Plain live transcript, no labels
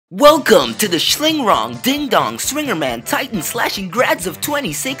Welcome to the Schlingrong Ding Dong Swingerman Titan Slashing Grads of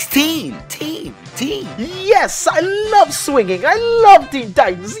 2016! Team! Yes! I love swinging! I love Teen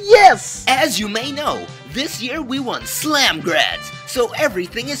Titans! Yes! As you may know, this year we won Slam Grads, so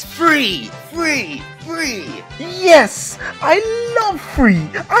everything is free! Free! Yes! I love free!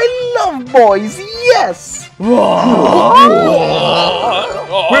 I love boys! Yes! Wait, hold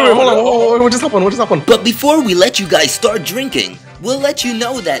on. What just happened? But before we let you guys start drinking, we'll let you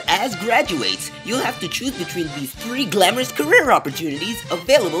know that as graduates, you'll have to choose between these 3 glamorous career opportunities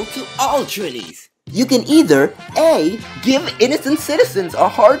available to all Trinis. You can either A. Give innocent citizens a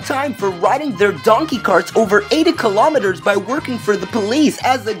hard time for riding their donkey carts over 80 kilometers by working for the police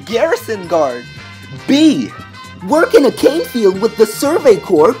as a garrison guard. B. Work in a cane field with the Survey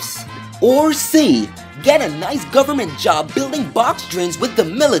Corps. Or C. Get a nice government job building box drains with the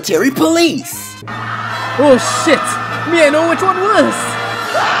military police. Oh shit! Me, I know which one was!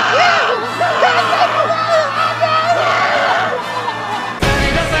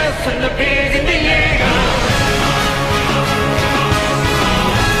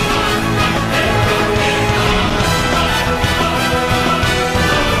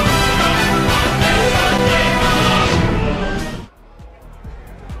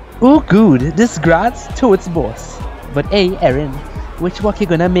 Oh good, this grad's to its boss. But hey Erin, which work you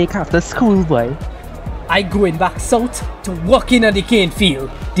gonna make after school, boy? I going back south to work in the cane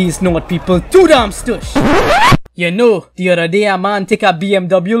field. These North people too damn stush. You know, the other day a man take a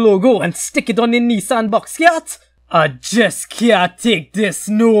BMW logo and stick it on the Nissan box cart. I just can't take this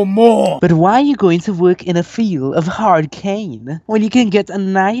no more. But why are you going to work in a field of hard cane when you can get a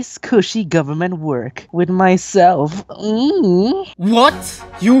nice cushy government work with myself? What?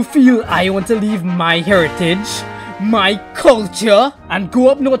 You feel I want to leave my heritage, my culture, and go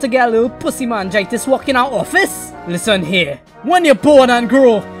up north to get a little pussy mangitis work in our office? Listen here, when you're born and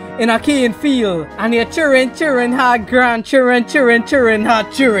grow in a cane field, and your children had grandchildren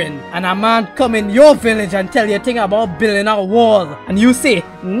had children, and a man come in your village and tell you a thing about building a wall, and you say,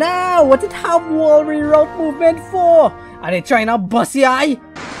 nah, what it have wall reroute movement for? Are they trying to bust your eye?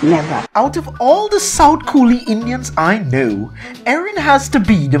 Never. Out of all the South Coolie Indians I know, Erin has to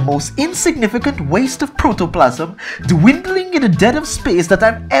be the most insignificant waste of protoplasm dwindling in the dead of space that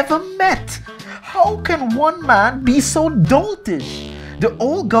I've ever met. How can one man be so doltish? The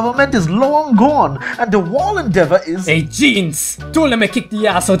old government is long gone, and the wall endeavor is— Hey Jeans! Don't let me kick the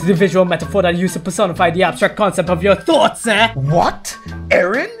ass out of the visual metaphor that used to personify the abstract concept of your thoughts, eh? What?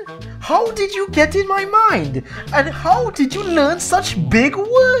 Erin? How did you get in my mind? And how did you learn such big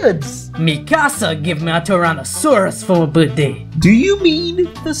words? Mikasa gave me a Tyrannosaurus for my birthday. Do you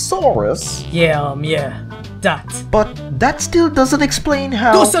mean thesaurus? Yeah, that. But that still doesn't explain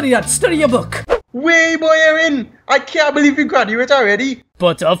how— Go study that! Study your book! Way, boy, Erin! I can't believe you graduated already.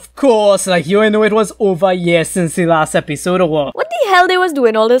 But of course, like you know it was over a year since the last episode or what? What the hell they was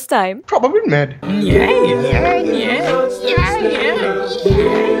doing all this time? Probably mad. And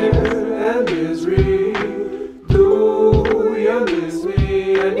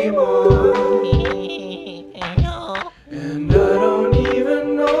I don't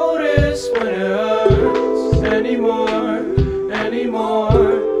even notice when it hurts anymore.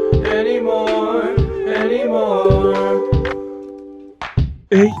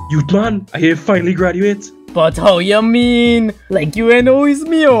 Hey, youth man, I hear you finally graduate. But how you mean? Like you ain't always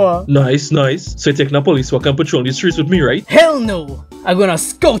me or? Nice. So you're taking a police walk and patrol the streets with me, right? Hell no! I'm gonna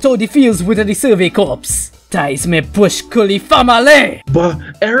scout out the fields with the Survey Corps. Ties me push Coolie family! But,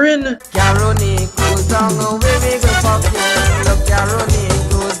 Erin! Caroni goes down, away we go fucking. Look, Caroni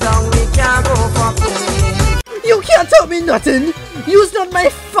goes down, we can't go fucking. You can't tell me nothing! You's not my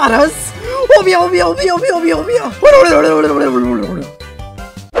fathers!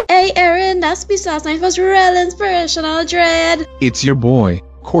 Hey Erin, that piece last night was real inspirational, Dread. It's your boy,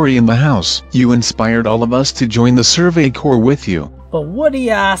 Corey in the house. You inspired all of us to join the Survey Corps with you. But what the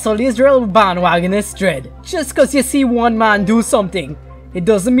asshole is real bandwagon is Dread? Just cause you see one man do something, it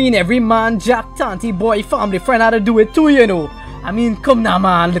doesn't mean every man, jack, tanty, boy, family, friend had to do it too, you know. I mean, come now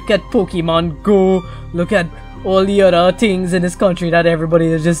man, look at Pokemon Go, look at all the other things in this country that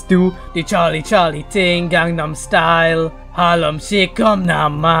everybody just do. The Charlie thing, Gangnam Style, Harlem Shake, come now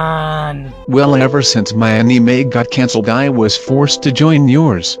man. Well, ever since my anime got cancelled, I was forced to join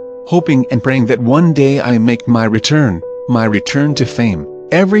yours, hoping and praying that one day I make my return to fame.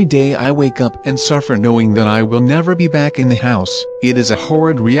 Every day I wake up and suffer knowing that I will never be back in the house. It is a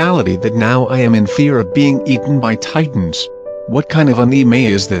horrid reality that now I am in fear of being eaten by titans. What kind of anime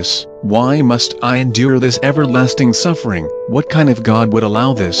is this? Why must I endure this everlasting suffering? What kind of god would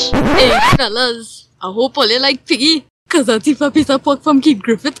allow this? Hey fellas, I hope all you like Piggy. Cause I thief a piece of pork from Keith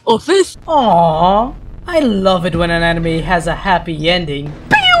Griffith's office. Aww, I love it when an anime has a happy ending.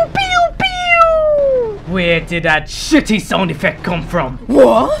 Pew pew pew! Where did that shitty sound effect come from?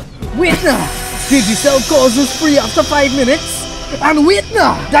 What? Wait now! Digicel calls us free after 5 minutes? And wait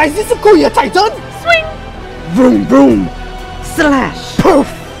now! Is this a Korea Titan? Swing! Vroom vroom! Slash! Poof!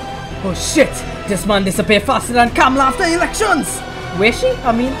 Oh shit! This man disappeared faster than Kamala after elections! Where's she?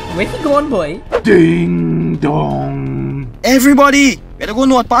 Where he going, boy? Ding dong. Everybody, better go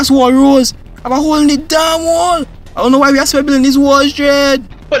north past wall rows. I'm a hole in the damn wall. I don't know why we are still building this wall, Dread.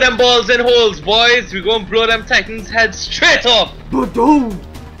 Put them balls in holes, boys. We gonna blow them Titans' heads straight off. Boom,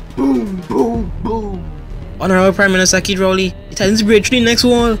 boom, boom, boom. Honorable Prime Minister Keith Rowley, the Titans break through the next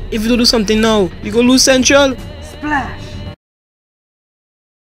wall. If you don't do something now, we go lose Central. Splash!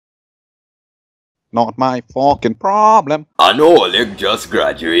 Not my fucking problem. I know Oleg just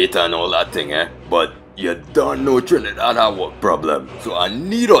graduated and all that thing, but you don't know Trinidad have a problem. So I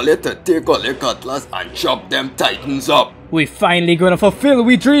need Oleg to take Oleg Cutlass and chop them Titans up. We finally gonna fulfill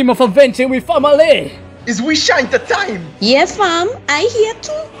we dream of adventure with family. Is we shine the time? Yes, fam. I here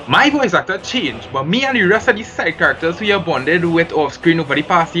too. My voice actor changed, but me and the rest of the side characters we have bonded with off screen over the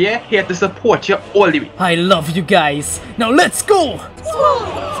past year here to support you all the way. I love you guys. Now let's go!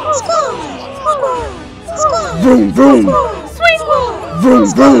 Vroom vroom. Swing! Vroom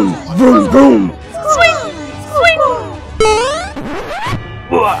vroom. Vroom vroom. Swing!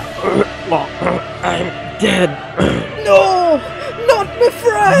 I'm dead. No! Not my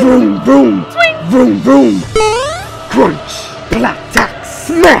friend! Vroom vroom. Swing! Vroom vroom. Crunch! Black tack!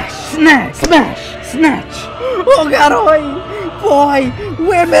 Smash! Snatch! Smash! Snatch! Oh god, oi! Boy!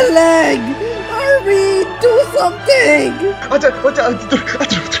 Where my leg? Army! Do something!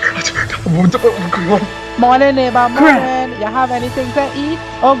 Morning, neighbor, morning. You have anything to eat?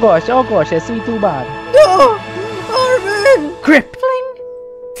 Oh gosh, it's sweet too bad. No! Armin! Grip! Fling!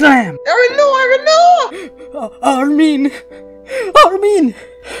 Slam! Aaron, no! Armin! Armin!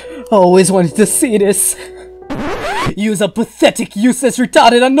 Always wanted to see this. Use a pathetic, useless,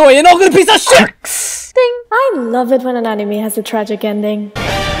 retarded, annoying, ugly piece of shit! Ding! I love it when an anime has a tragic ending.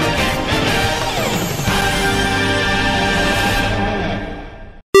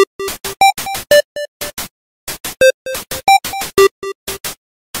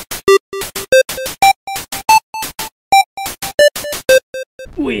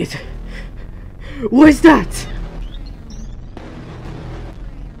 Wait, what's that?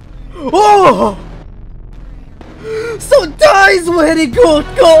 Oh! So dies where the goat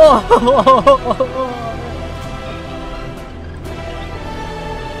go!